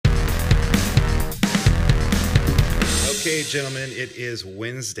Okay, gentlemen, it is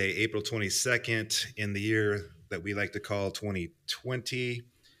Wednesday, April 22nd in the year that we like to call 2020.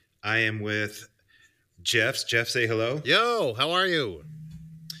 I am with Jeff. Jeff, say hello. Yo, how are you?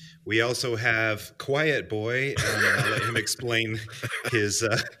 We also have Quiet Boy. I'll let him explain his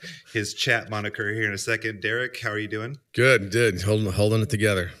chat moniker here in a second. Derek, how are you doing? Good. Holding it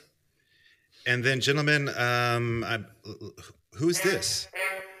together. And then, gentlemen, who's this?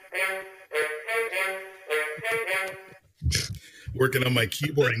 Working on my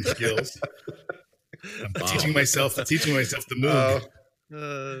keyboarding skills. I'm teaching myself the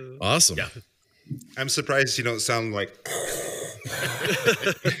move. Awesome. Yeah. I'm surprised you don't sound like.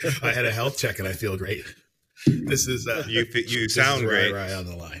 I had a health check and I feel great. This is you sound great. Rai on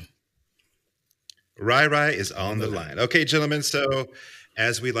the line. Rai is on the line. Okay, gentlemen. So,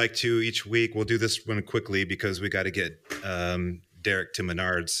 as we like to each week, we'll do this one quickly because we got to get Derek to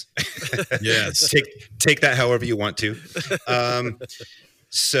Menards. Yes. Take that however you want to.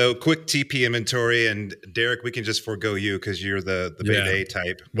 So quick TP inventory, and Derek, we can just forego you because you're the big A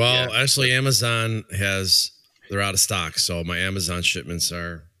type. Well, actually, Amazon they're out of stock, so my Amazon shipments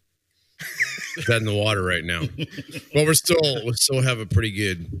are dead in the water right now. But we still have a pretty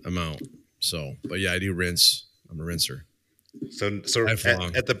good amount. So, but yeah, I do rinse. I'm a rinser. So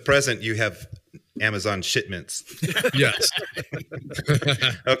at the present, you have Amazon shipments. Yes.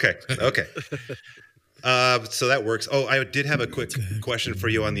 Okay. So that works. Oh, I did have a quick question for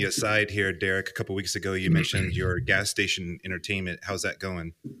you on the aside here, Derek. A couple weeks ago, you mentioned your gas station entertainment. How's that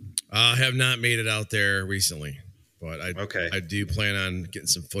going? I have not made it out there recently, but I do plan on getting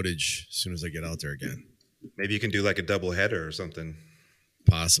some footage as soon as I get out there again. Maybe you can do like a double header or something.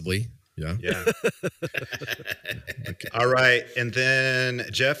 Possibly. Yeah. Okay. All right. And then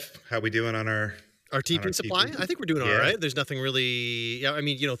Jeff, how we doing on our TP supply? I think we're doing all right. There's nothing really. Yeah, I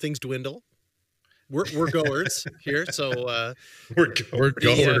mean, things dwindle. We're goers here, so we're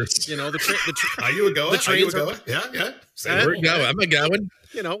goers. Are you a goer? The trains Yeah. We're going. I'm a going.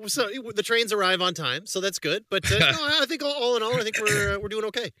 So the trains arrive on time, so that's good. But I think all in all, I think we're doing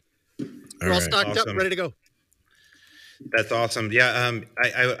okay. We're all stocked up, ready to go. That's awesome. Yeah,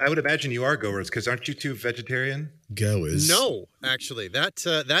 I would imagine you are goers because aren't you two vegetarian? Goers. No, actually,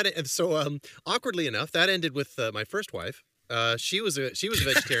 so awkwardly enough, that ended with my first wife. She was a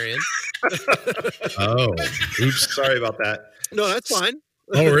vegetarian. Oh, oops. Sorry about that. No, that's fine.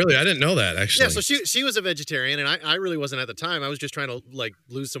 Oh, really? I didn't know that, actually. Yeah, so she was a vegetarian, and I really wasn't at the time. I was just trying to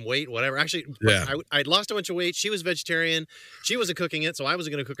lose some weight, whatever. Actually, I'd lost a bunch of weight. She was vegetarian. She wasn't cooking it, so I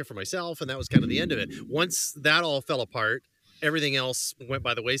wasn't going to cook it for myself, and that was kind of the end of it. Once that all fell apart, everything else went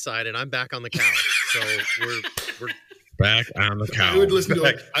by the wayside, and I'm back on the couch. So we're back on the cow. I would listen to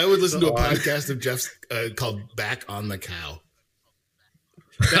a podcast of Jeff's called "Back on the Cow."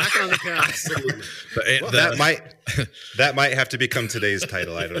 Back on the cow. Absolutely. That might have to become today's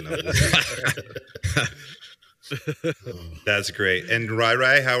title. I don't know. That's great. And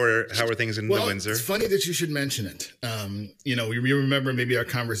Rai, how are things in the Windsor? It's funny that you should mention it. You remember maybe our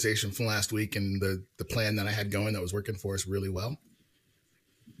conversation from last week and the plan that I had going that was working for us really well.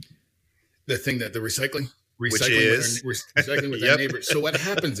 The thing that the recycling with our neighbors. So what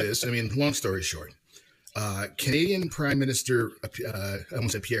happens is, long story short, Canadian Prime Minister, I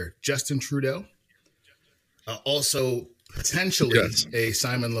almost said Pierre, Justin Trudeau, also potentially a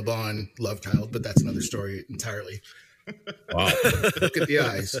Simon Le Bon love child, but that's another story entirely. Wow. Look at the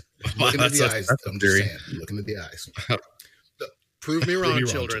eyes. Looking at the eyes. I'm just saying. Looking at the eyes. Prove me wrong,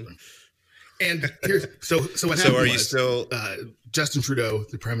 children. And here's so what happened. So are you still Justin Trudeau,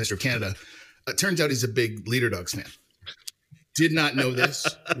 the Prime Minister of Canada? Turns out he's a big Leader Dogs fan. Did not know this.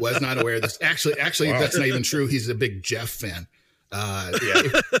 Was not aware of this. Actually, that's not even true. He's a big Jeff fan.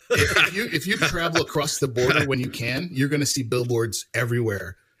 If you travel across the border when you can, you're going to see billboards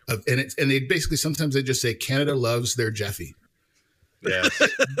everywhere. And they basically sometimes they just say Canada loves their Jeffy. Yeah,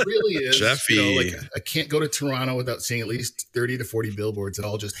 it really is. Jeffy. I can't go to Toronto without seeing at least 30 to 40 billboards that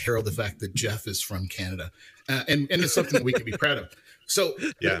all just herald the fact that Jeff is from Canada, and it's something that we can be proud of. So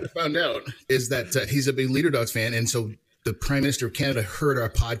what I found out is that he's a big Leader Dogs fan, and so the Prime Minister of Canada heard our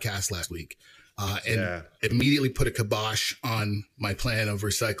podcast last week and immediately put a kibosh on my plan of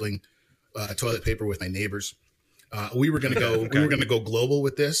recycling toilet paper with my neighbors. We were going to go. We were going to go global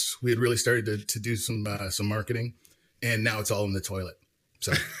with this. We had really started to do some marketing, and now it's all in the toilet.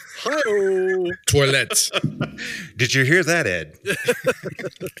 So, hello, toilets. Did you hear that, Ed?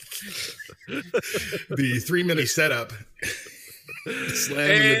 The 3-minute setup, slam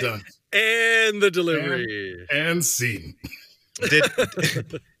in the dunk, and the delivery, and scene.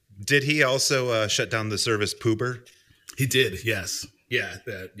 Did he also shut down the service Poober? He did. Yes. Yeah.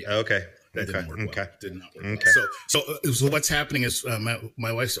 Okay. That didn't work well. Okay. Did not work well. So what's happening is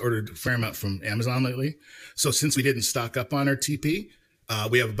my wife's ordered a fair amount from Amazon lately. So since we didn't stock up on our TP,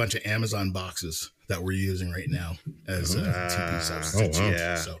 we have a bunch of Amazon boxes that we're using right now as TP substitutes. Oh, wow.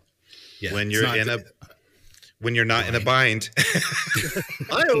 Yeah. So yeah, When you're not in a bind.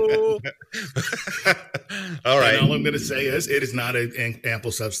 All right. And all I'm going to say is it is not an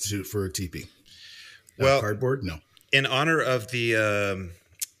ample substitute for a TP. Well, cardboard, no. In honor of the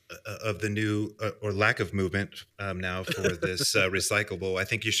new or lack of movement now for this recyclable, I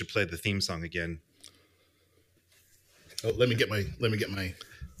think you should play the theme song again. Oh, let me get my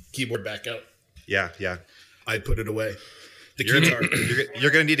keyboard back out. Yeah. I put it away. You're going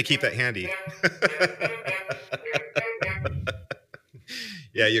to need to keep that handy.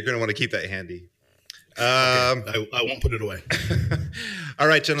 Yeah, you're going to want to keep that handy. Okay, I won't put it away. All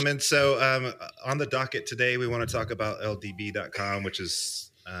right, gentlemen. So on the docket today, we want to talk about ldb.com, which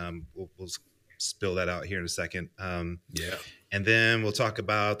is we'll spill that out here in a second. Yeah. And then we'll talk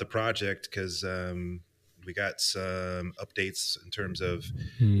about the project because we got some updates in terms of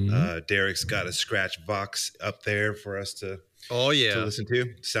Derek's got a scratch box up there for us to listen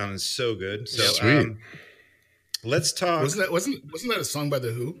to. Sounding so good. So sweet. Let's talk. Wasn't that a song by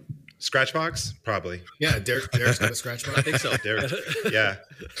The Who? Scratchbox? Probably. Yeah, Derek's got a scratch box. I think so. Derek, yeah.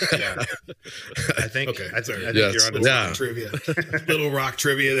 I think. Okay. I think Yes. you're on the Yeah. Trivia. Little rock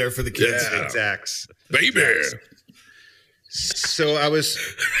trivia there for the kids. Yeah. Exacts. Baby. So I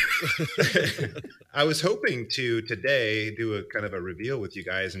was hoping to today do a kind of a reveal with you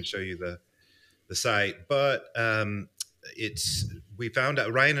guys and show you the site, but Ryan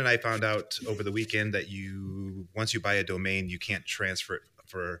and I found out over the weekend that once you buy a domain, you can't transfer it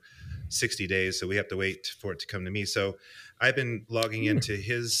for 60 days. So we have to wait for it to come to me. So I've been logging into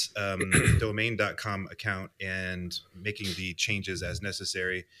his domain.com account and making the changes as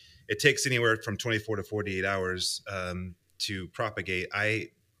necessary. It takes anywhere from 24 to 48 hours to propagate.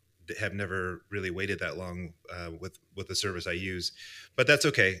 I have never really waited that long with the service I use, but that's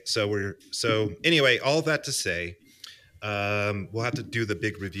okay. So anyway, all that to say, we'll have to do the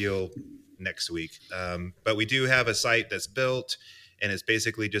big reveal next week. But we do have a site that's built, and it's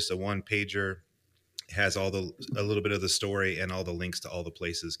basically just a one pager. It has a little bit of the story and all the links to all the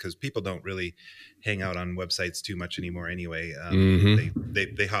places, because people don't really hang out on websites too much anymore anyway.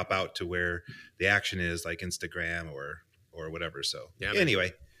 They hop out to where the action is, like Instagram or whatever. So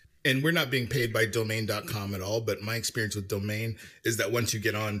anyway. And we're not being paid by domain.com at all, but my experience with Domain is that once you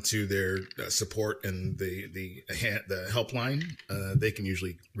get on to their support and the helpline, they can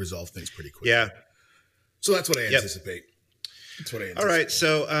usually resolve things pretty quickly. Yeah. So that's what I anticipate. All right.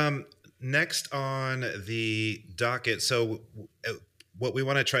 So next on the docket. So what we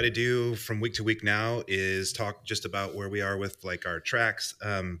want to try to do from week to week now is talk just about where we are with like our tracks.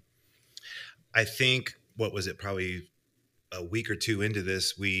 I think, what was it, probably a week or two into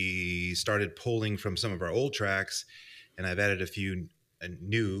this, we started pulling from some of our old tracks, and I've added a few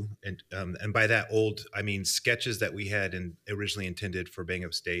new, and by that old, I mean sketches that we had originally intended for Bang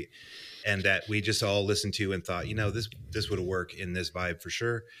Up State, and that we just all listened to and thought, this would work in this vibe for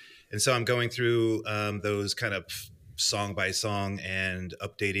sure. And so I'm going through those kind of song by song and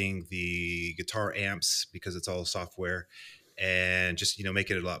updating the guitar amps, because it's all software, and just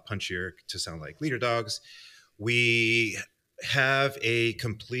making it a lot punchier to sound like Leader Dogs. We have a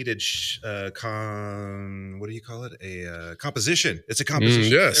completed what do you call it? A composition. It's a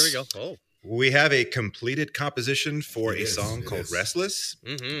composition. Yes. There we go. Oh. We have a completed composition for a song called Restless.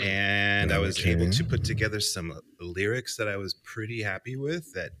 Mm-hmm. And I was able to put together some lyrics that I was pretty happy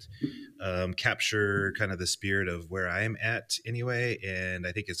with that capture kind of the spirit of where I am at anyway. And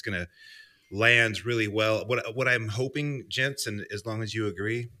I think it's going to land really well. What I'm hoping, gents, and as long as you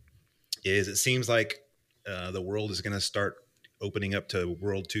agree, is it seems like the world is going to start opening up to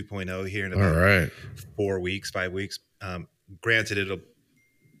World 2.0 here in about 4 weeks, 5 weeks. Granted, it'll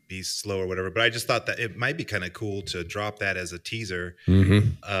be slow or whatever, but I just thought that it might be kind of cool to drop that as a teaser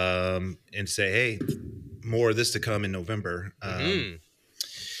and say, hey, more of this to come in November.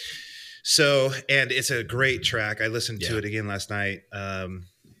 So, and it's a great track. I listened to it again last night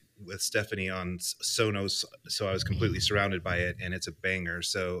with Stephanie on Sonos, so I was completely surrounded by it, and it's a banger.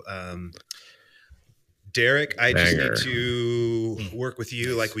 So, Derek, I just need to work with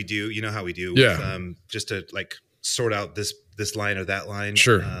you like we do. You know how we do. Yeah. Just to like sort out this line or that line.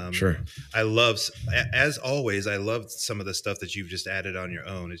 Sure. Sure. I love, as always, I loved some of the stuff that you've just added on your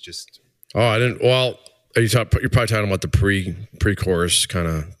own. It's just. Oh, I didn't. Well, you're probably talking about the pre-chorus kind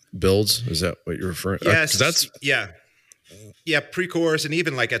of builds. Is that what you're referring? Yes. pre-chorus, and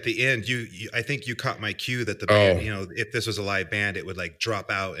even like at the end, you I think you caught my cue that the band, if this was a live band, it would like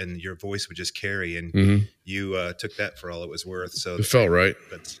drop out and your voice would just carry, and you took that for all it was worth. So it felt right.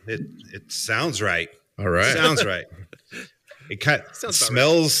 But it sounds right. All right, sounds right. It kind of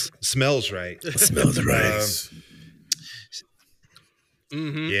smells right. It smells right.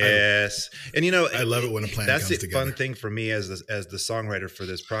 Yes, and I love it when a plan that's comes the together. fun thing for me as the songwriter for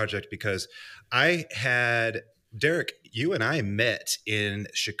this project, because I had Derek, you and I met in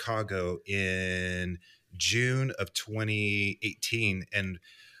Chicago in June of 2018, and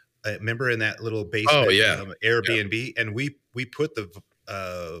I remember in that little basement Airbnb, and we put the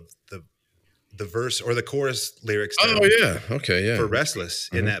verse or the chorus lyrics down for Restless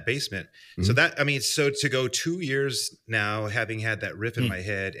in that basement. So so to go 2 years now, having had that riff in my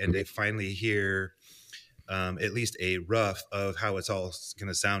head, and to finally hear at least a rough of how it's all going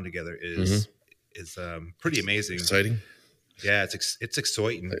to sound together is pretty amazing. Exciting. Yeah, it's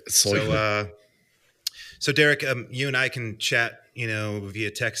exciting. So Derek, you and I can chat,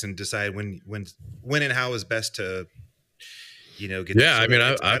 via text and decide when and how is best to, get. Yeah, I mean,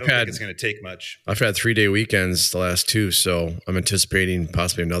 I don't think it's going to take much. I've had 3-day weekends the last 2, so I'm anticipating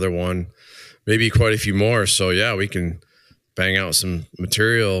possibly another one, maybe quite a few more. So yeah, we can bang out some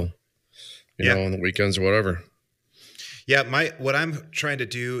material, on the weekends or whatever. Yeah, what I'm trying to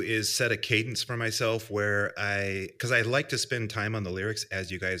do is set a cadence for myself where because I like to spend time on the lyrics, as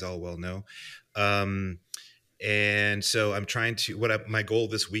you guys all well know. And so I'm trying to, my goal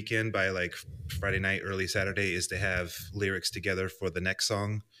this weekend by like Friday night, early Saturday, is to have lyrics together for the next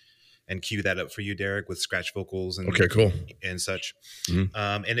song and cue that up for you, Derek, with scratch vocals and cool and such. And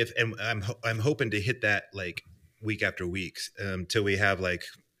I'm hoping to hit that like week after week till we have like,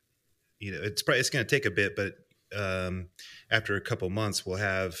 it's going to take a bit, but after a couple months, we'll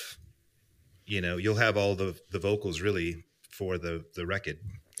have, you'll have all the vocals really for the record.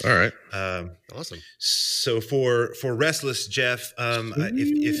 All right. Awesome. So for Restless, Jeff,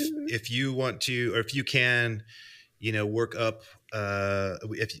 if you want to, or if you can, work up,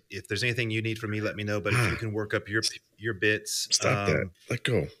 if there's anything you need from me, let me know, but if you can work up your bits, stop that, let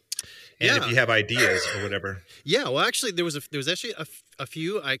go. And if you have ideas or whatever. Yeah, well, actually, there was actually a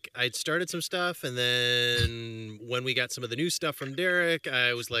few. I'd started some stuff, and then when we got some of the new stuff from Derek,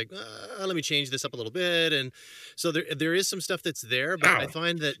 I was like, let me change this up a little bit. And so there is some stuff that's there, but I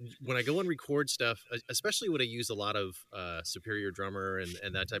find that when I go and record stuff, especially when I use a lot of Superior Drummer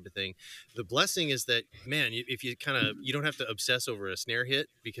and that type of thing, the blessing is that, man, if you you don't have to obsess over a snare hit,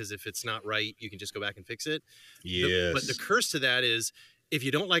 because if it's not right, you can just go back and fix it. Yes. But the curse to that is, if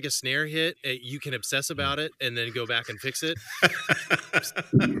you don't like a snare hit, you can obsess about it and then go back and fix it.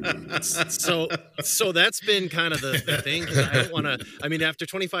 So that's been kind of the thing. I don't want to. I mean, after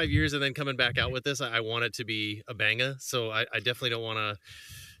 25 years and then coming back out with this, I want it to be a banger. So I definitely don't want to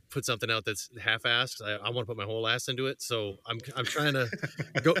put something out that's half-assed. I want to put my whole ass into it. So I'm trying to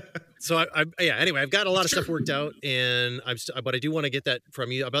go. So anyway, I've got a lot of stuff worked out, and but I do want to get that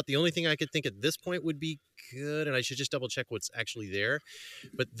from you. About the only thing I could think at this point would be good, and I should just double check what's actually there.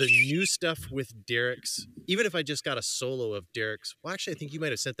 But the new stuff with Derek's, even if I just got a solo of Derek's, well, actually, I think you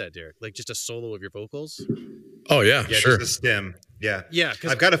might have sent that, Derek, like just a solo of your vocals. Oh yeah, sure. Just a stem. Yeah.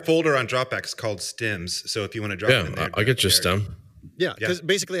 I've got a folder on Dropbox called stems. So if you want to drop it in there, I'll get you a stem. Yeah, because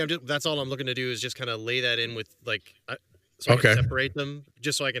basically, that's all I'm looking to do is just kind of lay that in with I can separate them,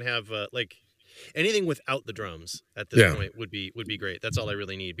 just so I can have anything without the drums at this point would be great. That's all I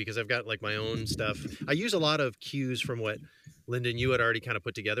really need, because I've got like my own stuff. I use a lot of cues from what Lyndon, you had already kind of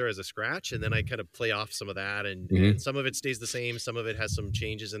put together as a scratch, and then I kind of play off some of that, and some of it stays the same, some of it has some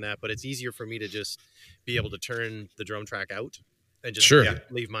changes in that, but it's easier for me to just be able to turn the drum track out and just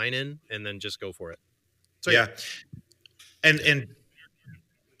leave mine in, and then just go for it. So And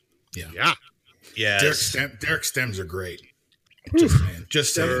Derek's stems are great. Just saying.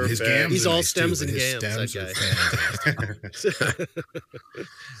 Just saying. His gams. He's all stems and gams. Stems That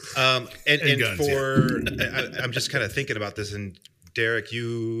guy. I'm just kind of thinking about this, and Derek,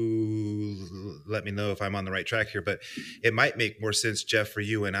 you let me know if I'm on the right track here, but it might make more sense, Jeff, for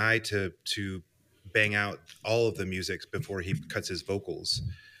you and I to bang out all of the music before he cuts his vocals.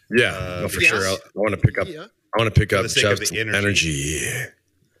 Yeah, for sure. I want to pick up. I want to pick up Jeff's energy.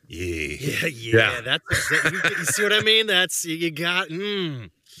 Yeah. That's you see what I mean? That's you got. Yep.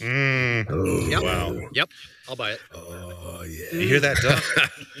 Wow. Yep. I'll buy it. Oh yeah. You hear that, Doug?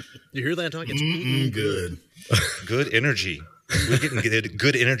 You hear that, Doug? It's good. Good energy. We're getting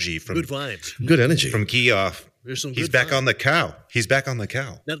good energy from good vibes. Good energy from Geoff. He's back vibes. On the cow. He's back on the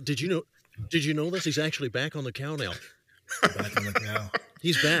cow. Now, did you know this? He's actually back on the cow now. Back on the cow.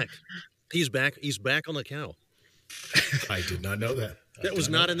 He's back. He's back on the cow. I did not know that. That was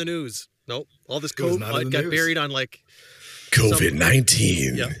not in the news. Nope. All this COVID got buried on like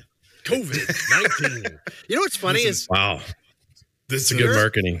COVID-19. Yeah. COVID-19. You know what's funny is wow. This is good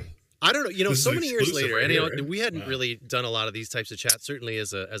marketing. I don't know. So many years later, right and here, right? we hadn't really done a lot of these types of chats, certainly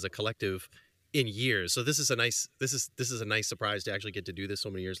as a collective in years. So this is a nice surprise to actually get to do this so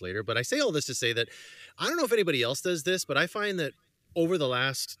many years later. But I say all this to say that I don't know if anybody else does this, but I find that over the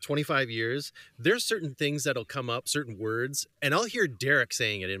last 25 years, there's certain things that'll come up, certain words, and I'll hear Derek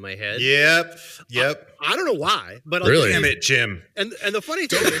saying it in my head. Yep. I don't know why, but really? Damn it, Jim. And the funny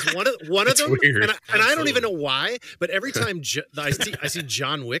thing is one of them, weird. and I don't even know why, but every time I see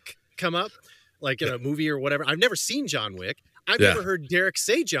John Wick come up, like in a movie or whatever, I've never seen John Wick. I've never heard Derek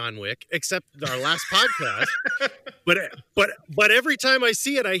say John Wick except our last podcast. But every time I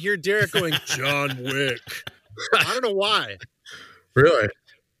see it, I hear Derek going John Wick. I don't know why. Really?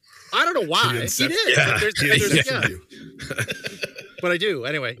 I don't know why. He did. Yeah. But I do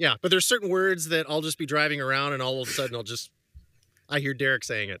anyway. Yeah. But there's certain words that I'll just be driving around, and all of a sudden I hear Derek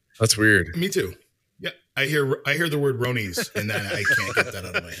saying it. That's weird. Me too. Yeah, I hear the word Ronies, and then I can't get that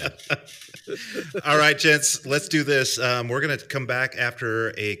out of my head. All right, gents, let's do this. We're going to come back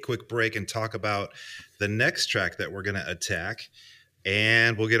after a quick break and talk about the next track that we're going to attack,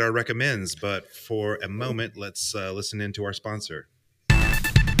 and we'll get our recommends. But for a moment, let's listen into our sponsor.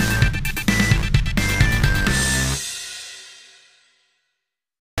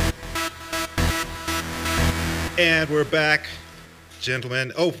 And we're back,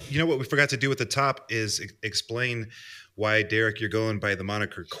 gentlemen. Oh, you know what we forgot to do at the top is explain why, Derek, you're going by the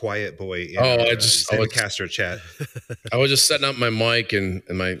moniker Quiet Boy in Castro chat. I was just setting up my mic and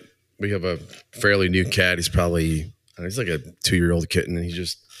we have a fairly new cat. He's probably, he's like a 2-year-old kitten, and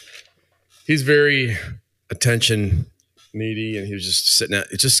he's very attention needy, and he was just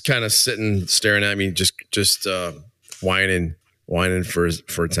staring at me, just whining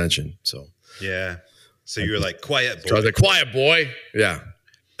for attention. So yeah. So you were like, quiet boy. So I was like, quiet boy. Yeah.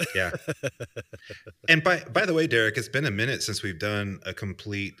 Yeah. And by the way, Derek, it's been a minute since we've done a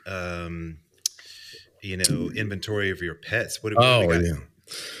complete, inventory of your pets. What do we got? Yeah.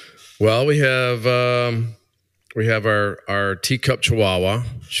 Well, we have our teacup Chihuahua.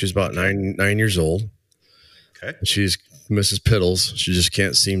 She's about nine years old. Okay. She's Mrs. Piddles. She just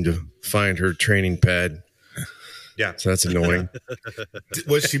can't seem to find her training pad. Yeah. So that's annoying.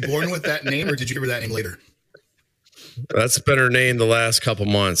 Was she born with that name, or did you give her that name later? That's been her name the last couple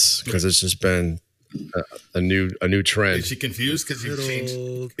months, because it's just been a new trend. Is she confused because you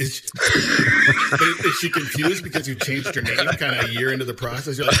changed? Is she confused because you changed your name kind of a year into the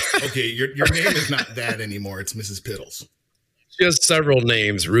process? You're like, okay, your name is not that anymore. It's Mrs. Piddles. She has several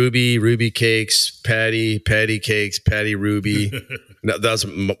names: Ruby Cakes, Patty Cakes, Patty Ruby. No, that's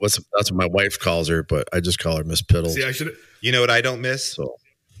what my wife calls her, but I just call her Miss Piddles. See, I should. You know what I don't miss?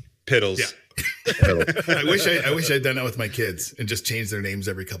 Piddles. Yeah. I wish I'd done that with my kids and just changed their names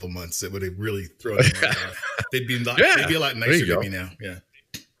every couple months. It would have really thrown them right off. They'd be a lot nicer to me now. Yeah.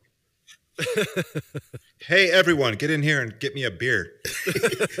 Hey, everyone, get in here and get me a beer.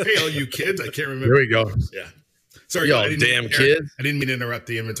 Hey, all you kids! I can't remember. Here we go. Yeah. Sorry, y'all damn kids. I didn't mean to interrupt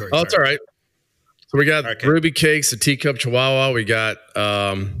the inventory. Oh, it's all right. So we got Ruby Cakes, a teacup Chihuahua. We got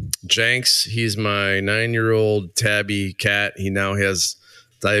Jenks. He's my 9-year-old tabby cat. He now has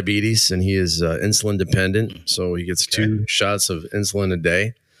diabetes, and he is insulin dependent. So he gets 2 shots of insulin a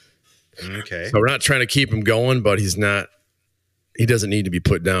day. Okay. So we're not trying to keep him going, but he doesn't need to be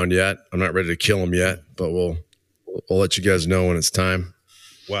put down yet. I'm not ready to kill him yet, but we'll let you guys know when it's time.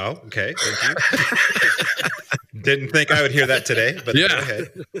 Wow. Okay. Thank you. Didn't think I would hear that today, but go ahead.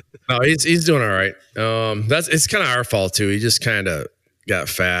 No, he's doing all right. It's kind of our fault too. He just kind of got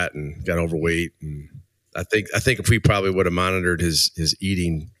fat and got overweight, and I think if we probably would have monitored his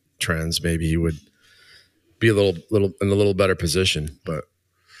eating trends, maybe he would be a little in a little better position. But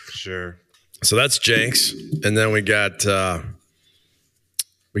sure. So that's Jenks, and then we got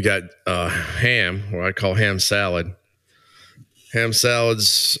Ham, or I call Ham Salad. Ham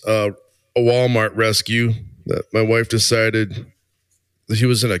Salad's a Walmart rescue that my wife decided that he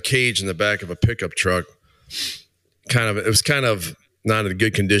was in a cage in the back of a pickup truck. It was kind of not in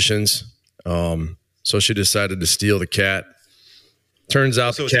good conditions. So she decided to steal the cat. Turns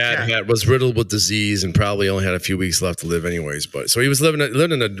out the cat was riddled with disease and probably only had a few weeks left to live anyways. But so he was living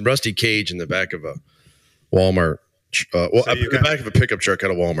in a rusty cage in the back of a Walmart. The back of a pickup truck at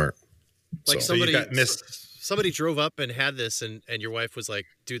a Walmart. Like somebody drove up and had this, and your wife was like,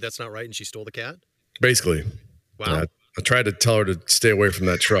 dude, that's not right. And she stole the cat? Basically. Wow. I tried to tell her to stay away from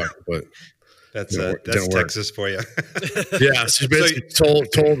that truck, but That's Texas for you. Yeah, she basically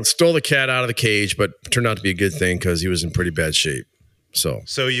stole the cat out of the cage, but turned out to be a good thing because he was in pretty bad shape. So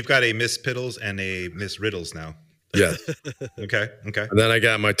you've got a Miss Piddles and a Miss Riddles now. Yeah. Okay. And then I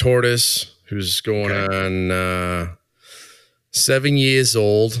got my tortoise, who's going on 7 years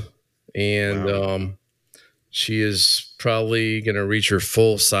old, and she is probably going to reach her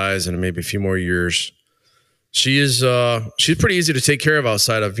full size in maybe a few more years. She's pretty easy to take care of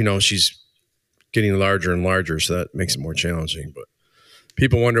outside of, she's getting larger and larger, so that makes it more challenging. But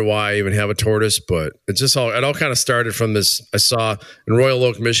people wonder why I even have a tortoise, but it all kind of started from this. I saw in Royal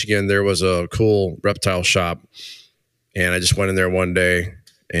Oak, Michigan, there was a cool reptile shop, and I just went in there one day,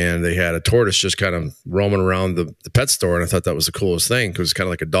 and they had a tortoise just kind of roaming around the pet store, and I thought that was the coolest thing because it's kind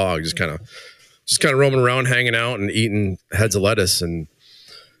of like a dog, just kind of roaming around, hanging out, and eating heads of lettuce. And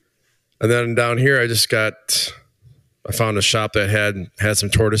then down here, I found a shop that had some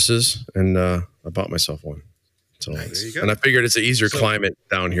tortoises, and I bought myself one. So, nice. There you go. And I figured it's an easier climate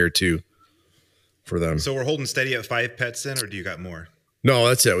down here too for them. So we're holding steady at 5 pets then, or do you got more? No,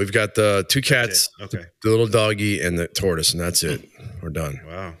 that's it. We've got the 2 cats, okay, the little doggy, and the tortoise, and that's it. We're done.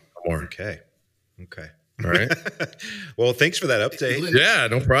 Wow. More. Okay. All right. Well, thanks for that update. Yeah,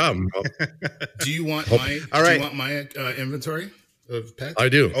 no problem. Do you want my All right. Do you want my inventory of pets? I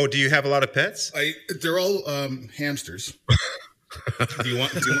do. Oh, do you have a lot of pets? They're all hamsters. Do you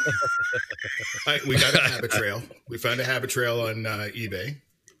want? We got a habit trail. We found a habit trail on eBay.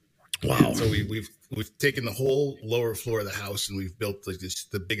 Wow. So we've taken the whole lower floor of the house and we've built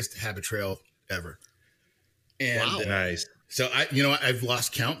the biggest habit trail ever. And nice. So I've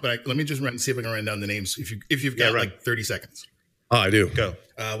lost count, but let me just see if I can run down the names. If you've got like 30 seconds. Oh, I do. Go.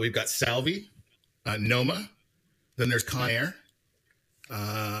 We've got Salvi, Noma. Then there's Conair.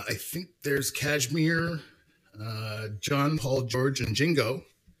 I think there's Cashmere, John, Paul, George, and Jingo.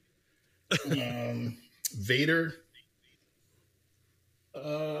 Vader.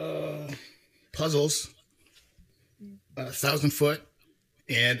 Puzzles. 1,000 Foot,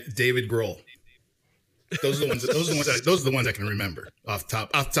 and David Grohl. Those are the ones I can remember off the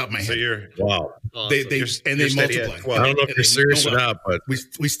top of my head. So you're wow. They multiply. I don't know if you're serious or not, but we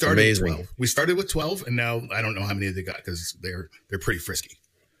started amazing. with 12. We started with 12, and now I don't know how many they got because they're pretty frisky.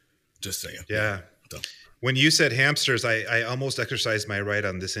 Just saying. Yeah. So. When you said hamsters, I almost exercised my right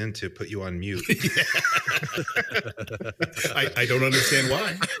on this end to put you on mute. I don't understand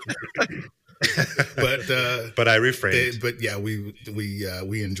why. But I refrained. But yeah, we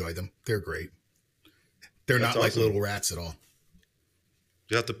enjoy them. They're great. They're That's not awesome. Like little rats at all.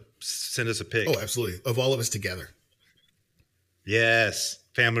 You have to send us a pic. Oh, absolutely. Of all of us together. Yes.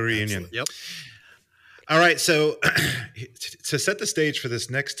 Family reunion. Absolutely. Yep. All right. So to set the stage for this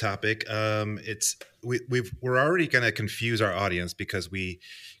next topic, we're already going to confuse our audience because we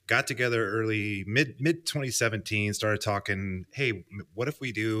got together early, mid 2017, started talking, hey, what if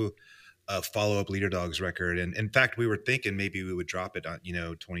we do a follow-up Leader Dogs record? And in fact, we were thinking maybe we would drop it on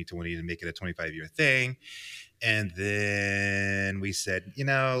 2020 to make it a 25-year thing. And then we said,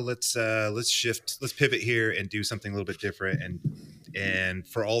 let's pivot here and do something a little bit different. And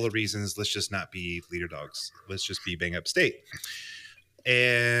for all the reasons, let's just not be Leader Dogs. Let's just be Bang Up State.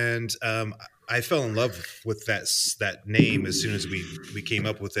 And I fell in love with that name as soon as we came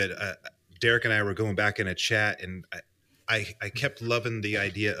up with it. Derek and I were going back in a chat, and I kept loving the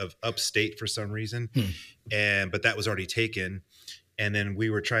idea of upstate for some reason, but that was already taken. And then we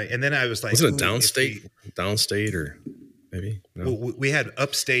were trying, and then I was like, was it downstate or maybe? No. Well, we had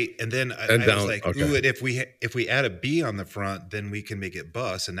upstate, and then I was like, okay. Ooh, if we add a B on the front, then we can make it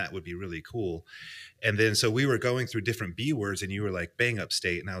bus, and that would be really cool. And then so we were going through different B words, and you were like Bang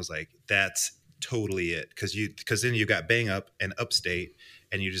Upstate, and I was like, that's totally it, because then you got Bang Up and Upstate,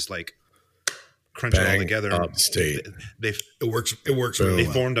 and you just like crunch it all together. Upstate. It works. Really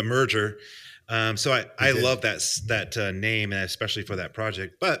they formed a merger. So I love that name, and especially for that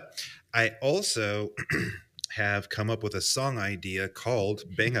project. But I also have come up with a song idea called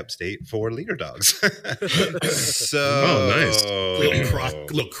Bang Up State for Leader Dogs. So nice.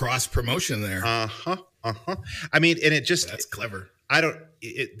 Little cross promotion there. I mean, and it just, that's clever.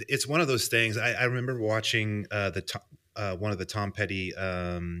 It's one of those things. I remember watching one of the Tom Petty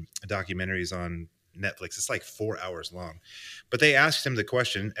documentaries on Netflix. It's like 4 hours long, but they asked him the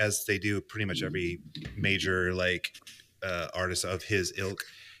question, as they do pretty much every major artist of his ilk,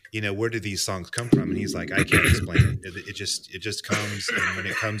 where do these songs come from? And he's like, I can't explain it. It just comes, and when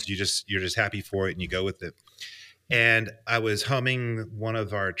it comes, you're just happy for it and you go with it. And I was humming one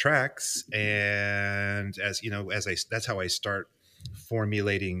of our tracks, and that's how I start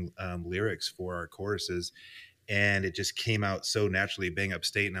formulating lyrics for our choruses. and it just came out so naturally, Bang Up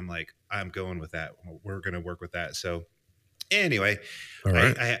State. And I'm like, I'm going with that. We're going to work with that. So anyway, All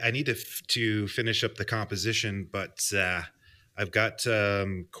right. I need to finish up the composition, but I've got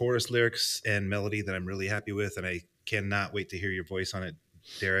chorus lyrics and melody that I'm really happy with, and I cannot wait to hear your voice on it,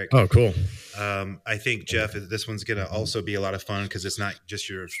 Derek. Oh, cool. I think, Jeff, this one's going to also be a lot of fun because it's not just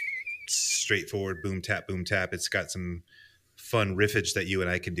your straightforward boom tap. It's got some fun riffage that you and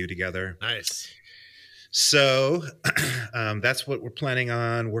I can do together. Nice. So that's what we're planning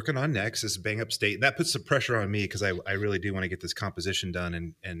on working on next is Bang Up State. That puts some pressure on me because I really do want to get this composition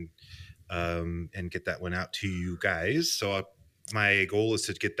done and get that one out to you guys. So my goal is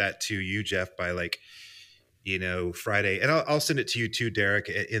to get that to you, Jeff, by Friday. And I'll send it to you too, Derek,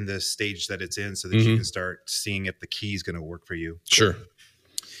 in the stage that it's in so that you can start seeing if the key is going to work for you. Sure.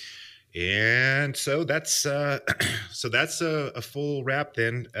 And so that's a full wrap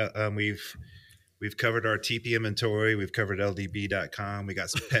then. We've covered our TP inventory. We've covered LDB.com. We got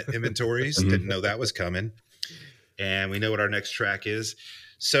some pet inventories. Didn't know that was coming. And we know what our next track is.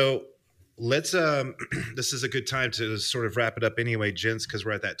 So let's this is a good time to sort of wrap it up anyway, gents, because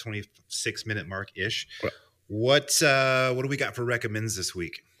we're at that 26-minute mark-ish. What do we got for recommends this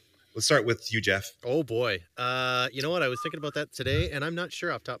week? Let's start with you, Jeff. Oh boy. You know what? I was thinking about that today, and I'm not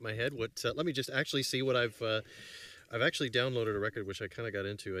sure off the top of my head what let me just actually see what I've actually downloaded a record which I kind of got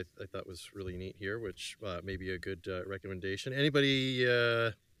into. I thought was really neat here, which may be a good recommendation. Anybody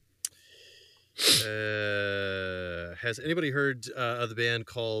has anybody heard of the band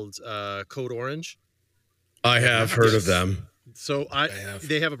called Code Orange? I have heard of them. So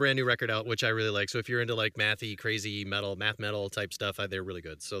they have a brand new record out, which I really like. So if you're into like mathy, crazy math metal type stuff, they're really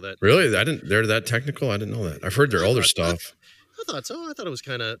good. So that really, they're that technical. I didn't know that. I've heard their older stuff. I thought so. I thought it was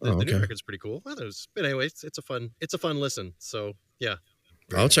kind of the new record's pretty cool. I thought it was, but anyway, it's a fun listen. So yeah,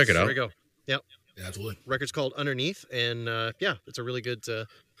 I'll check it out. There we go. Yep. Yeah, absolutely. Record's called Underneath, and it's a really good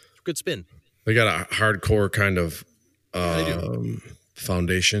spin. They got a hardcore kind of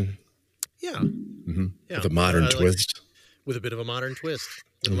foundation. Yeah. Mm-hmm. Yeah. With a modern twist. With a bit of a modern twist,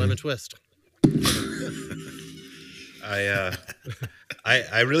 with a lemon twist.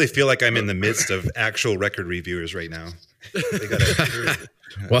 I really feel like I'm in the midst of actual record reviewers right now. They got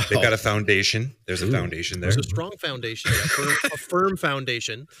a foundation. There's a foundation there. There's a strong foundation, a firm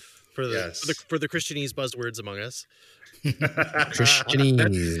foundation for the Christianese buzzwords among us.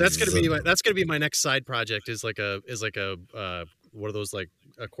 Christianese. That's gonna be my next side project. Is like a what are those like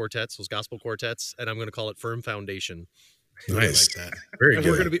quartets? Those gospel quartets, and I'm gonna call it Firm Foundation. Nice. Like that. Very and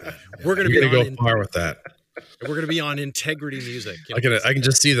good. We're gonna go far with that. We're gonna be on integrity music. I can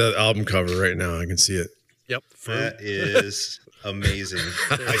just see the album cover right now. I can see it. Yep. That is amazing.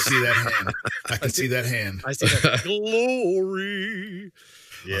 I see that hand. I can see that hand. I see that glory.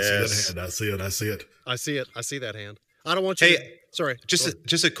 Yes. I see that hand. I see it. I see it. I see that hand. I don't want you. Sorry.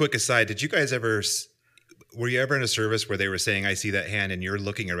 Just a quick aside. Did you guys were you ever in a service where they were saying, "I see that hand," and you're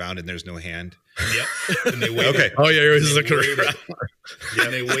looking around and there's no hand? Yep. And they waited. Okay. Oh yeah, you're always looking around. Yeah,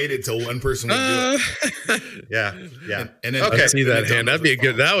 and they waited till one person would do it. Yeah. And then I see that hand. That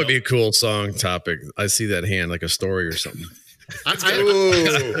would be a cool song topic. I see that hand, like a story or something.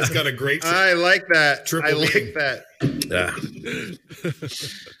 It's got a great. I like that. Triple like that. Yeah.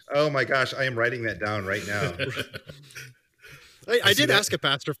 Oh my gosh, I am writing that down right now. I did ask a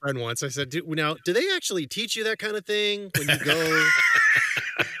pastor friend once. I said, do they actually teach you that kind of thing when you go?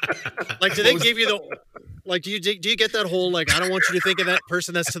 Like, do they give you do you get that whole, like, I don't want you to think of that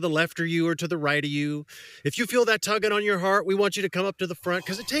person that's to the left of you or to the right of you. If you feel that tugging on your heart, we want you to come up to the front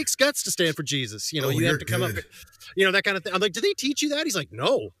because it takes guts to stand for Jesus. You have to come up, that kind of thing. I'm like, do they teach you that? He's like,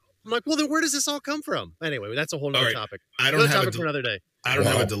 no. I'm like, well, then where does this all come from? Anyway, that's a whole nother topic. I don't have topic for another day. I don't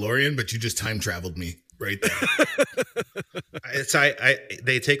have a DeLorean, but you just time traveled me right there.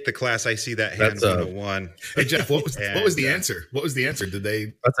 They take the class. I see that hand 101. Hey Jeff, what was the answer? What was the answer?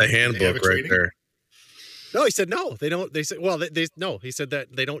 That's a handbook right there. No, he said no. They don't. They said, well, no. He said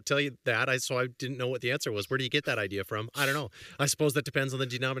that they don't tell you that. So I didn't know what the answer was. Where do you get that idea from? I don't know. I suppose that depends on the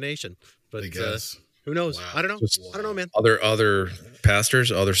denomination. But I guess. Who knows? Wow. I don't know. I don't know, man. Other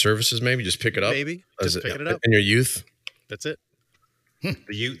pastors, other services, maybe just pick it up. Maybe just pick it up in your youth. That's it. The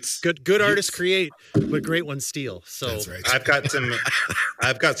Utes. Good artists create, but great ones steal. So that's right.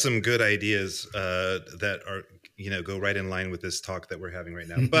 I've got some good ideas that are go right in line with this talk that we're having right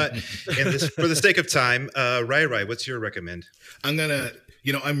now. But for the sake of time, Rai, what's your recommend? I'm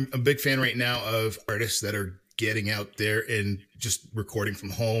a big fan right now of artists that are getting out there and just recording from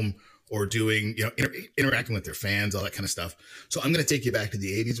home or doing interacting with their fans, all that kind of stuff. So I'm going to take you back to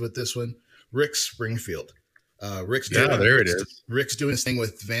the 80s with this one. Rick Springfield. Rick's doing his thing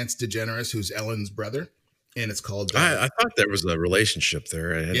with Vance DeGeneres, who's Ellen's brother. and it's called. I thought there was a relationship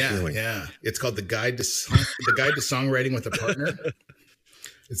there. I had a feeling. Yeah. It's called the Guide to Songwriting with a Partner.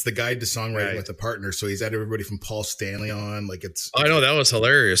 It's the Guide to Songwriting with a Partner. So he's had everybody from Paul Stanley on. Like I know that was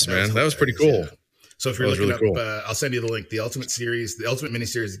hilarious, man. That was pretty cool. Yeah. So if you're looking up, I'll send you the link. The Ultimate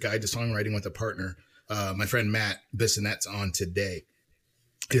Miniseries, Guide to Songwriting with a Partner. My friend Matt Bissonette's on today.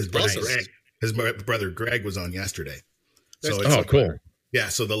 His brother Greg was on yesterday. So cool. Yeah,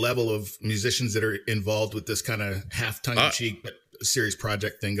 so the level of musicians that are involved with this kind of half tongue-in-cheek but serious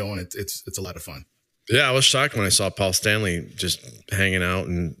project thing going, it's a lot of fun. Yeah, I was shocked when I saw Paul Stanley just hanging out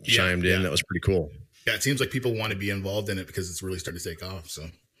and chimed in. That was pretty cool. Yeah, it seems like people want to be involved in it because it's really starting to take off. So,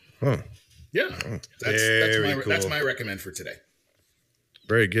 that's my recommend for today.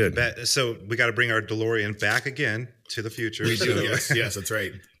 Very good. So we got to bring our DeLorean back again to the future. We do, yes, that's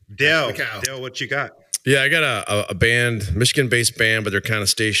right. Dale, what you got? Yeah, I got a band, Michigan-based band, but they're kind of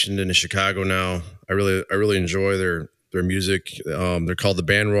stationed in Chicago now. I really enjoy their music. They're called the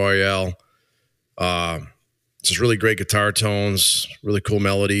Band Royale. Just really great guitar tones, really cool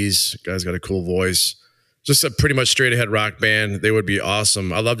melodies. Guy's got a cool voice. Just a pretty much straight ahead rock band. They would be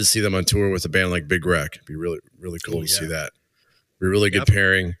awesome. I'd love to see them on tour with a band like Big Wreck. It'd be really, really cool to see that. Be a really good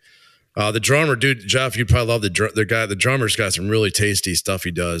pairing. The drummer, dude, Jeff, you'd probably love the guy. The drummer's got some really tasty stuff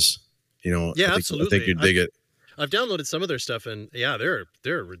he does. Absolutely. I think you'd dig it. I've downloaded some of their stuff, and they're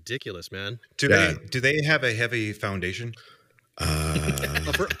ridiculous, man. Do they have a heavy foundation?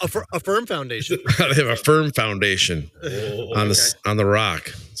 A firm foundation. They have a firm foundation on the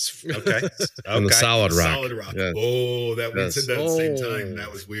rock. Okay. On the solid rock. Solid rock. Yes. Oh, that we said that at the same time.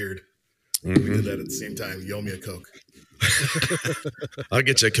 That was weird. Mm-hmm. We did that at the same time. You owe me a Coke. I'll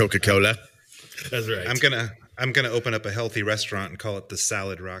get you a Coca-Cola. That's right. I'm gonna open up a healthy restaurant and call it the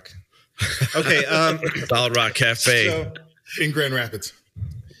Salad Rock. Okay. Solid Rock Cafe in Grand Rapids.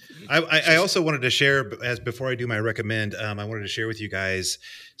 I also wanted to share, before I do my recommend, I wanted to share with you guys.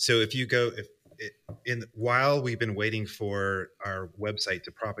 So if you go, while we've been waiting for our website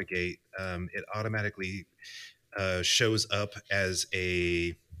to propagate, it automatically shows up as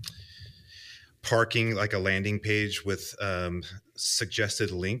a parking, like a landing page with suggested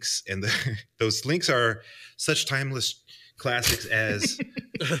links, and those links are such timeless classics as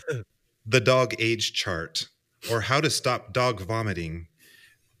the dog age chart, or how to stop dog vomiting,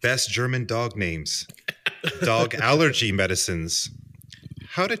 best German dog names, dog allergy medicines,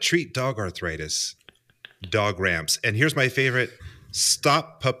 how to treat dog arthritis, dog ramps, and here's my favorite,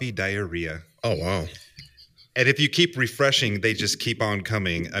 stop puppy diarrhea. Oh, wow. And if you keep refreshing, they just keep on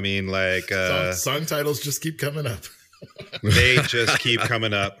coming. I mean, like... song titles just keep coming up. They just keep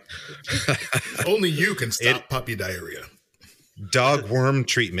coming up. Only you can stop puppy diarrhea. Dog worm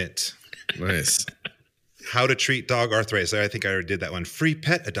treatment. Nice. How to treat dog arthritis. I think I already did that one. Free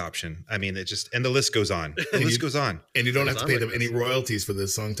pet adoption. I mean, and the list goes on. The list goes on. And you don't have to pay them any royalties for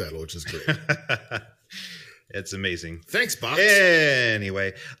this song title, which is great. It's amazing. Thanks, Bob.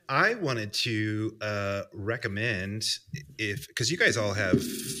 Anyway, I wanted to recommend, because you guys all have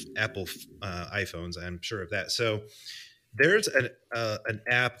Apple iPhones, I'm sure of that. So there's an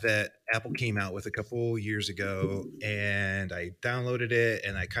app that Apple came out with a couple years ago, and I downloaded it,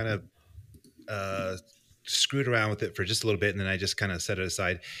 and I kind of screwed around with it for just a little bit, and then I just kind of set it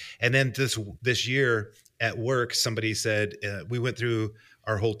aside. And then this year at work, somebody said, we went through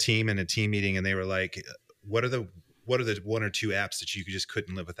our whole team in a team meeting, and they were like, what are the one or two apps that you just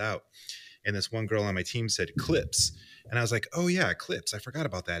couldn't live without? And this one girl on my team said Clips. And I was like, oh yeah, Clips. I forgot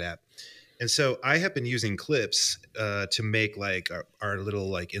about that app. And so I have been using Clips to make like our little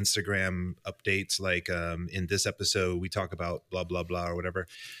like Instagram updates. Like in this episode, we talk about blah, blah, blah, or whatever.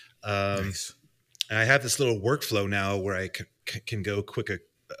 Nice. And I have this little workflow now where I can go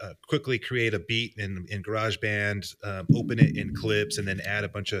quickly create a beat in GarageBand, open it in Clips, and then add a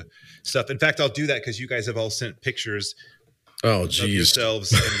bunch of stuff. In fact, I'll do that because you guys have all sent pictures of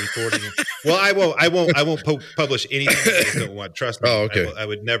yourselves and recording it. Well, I won't publish anything you guys don't want. Trust me. Oh, okay. I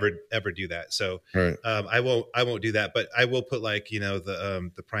would never ever do that. So right. I won't do that. But I will put like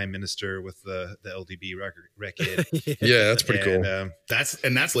the Prime Minister with the LDB record. Yeah, that's pretty cool.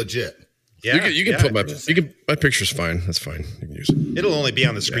 That's legit. Yeah, you can put my picture's fine. That's fine. You can use it. It'll only be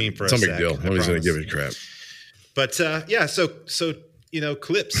on the screen for a sec. It's no big deal. Nobody's going to give it a crap. But so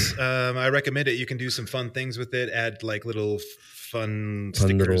Clips, I recommend it. You can do some fun things with it. Add like little fun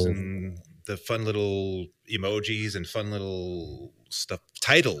stickers and the fun little emojis and fun little stuff.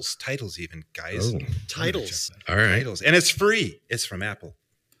 Titles even, guys. Oh, titles. All right. Titles. And it's free. It's from Apple.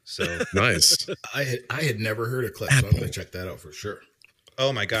 So nice. I had never heard of Clips, so I'm going to check that out for sure.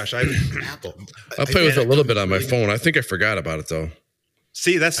 Oh my gosh, Apple. I'll play with it a little bit on my phone. I think I forgot about it though.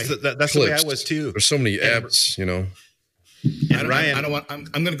 See, that's the way I was too. There's so many apps, you know. And Ryan, I don't want. I'm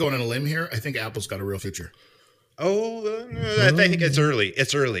going to go on a limb here. I think Apple's got a real future. Oh, I think it's early.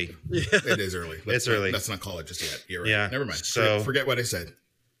 It's early. It is early. It's early. Let's not call it just yet. You're right. Yeah. Never mind. So forget what I said.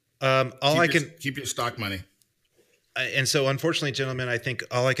 Keep your stock money. And so, unfortunately, gentlemen, I think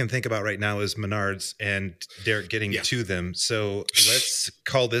all I can think about right now is Menards and Derek getting to them. So let's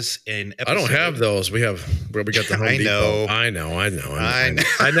call this an episode. I don't have those. We got the Home Depot. I know. I've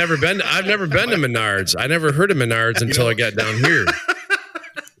never been to Menards. I never heard of Menards until I got down here.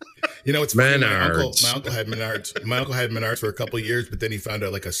 You know, it's funny. My uncle had Menards. My uncle had Menards for a couple of years, but then he found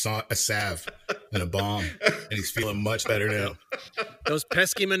out like a salve and a balm, and he's feeling much better now. Those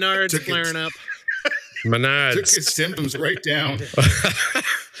pesky Menards flaring up. Menards took his symptoms right down. There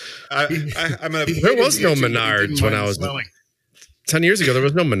was no Menards when I was 10 years ago. There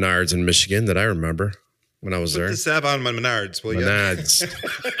was no Menards in Michigan that I remember when I was there. Put the salve on my Menards, will you?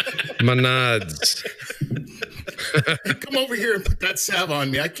 Menards. Come over here and put that salve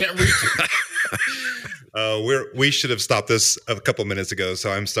on me. I can't reach it. We should have stopped this a couple minutes ago,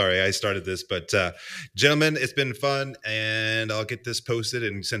 so I'm sorry I started this. But gentlemen, it's been fun, and I'll get this posted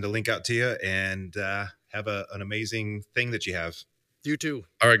and send a link out to you, and have an amazing thing that you have. You too.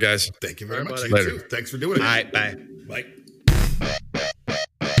 All right, guys. Thank you very much. Later. Thanks for doing it. All right, bye. Bye.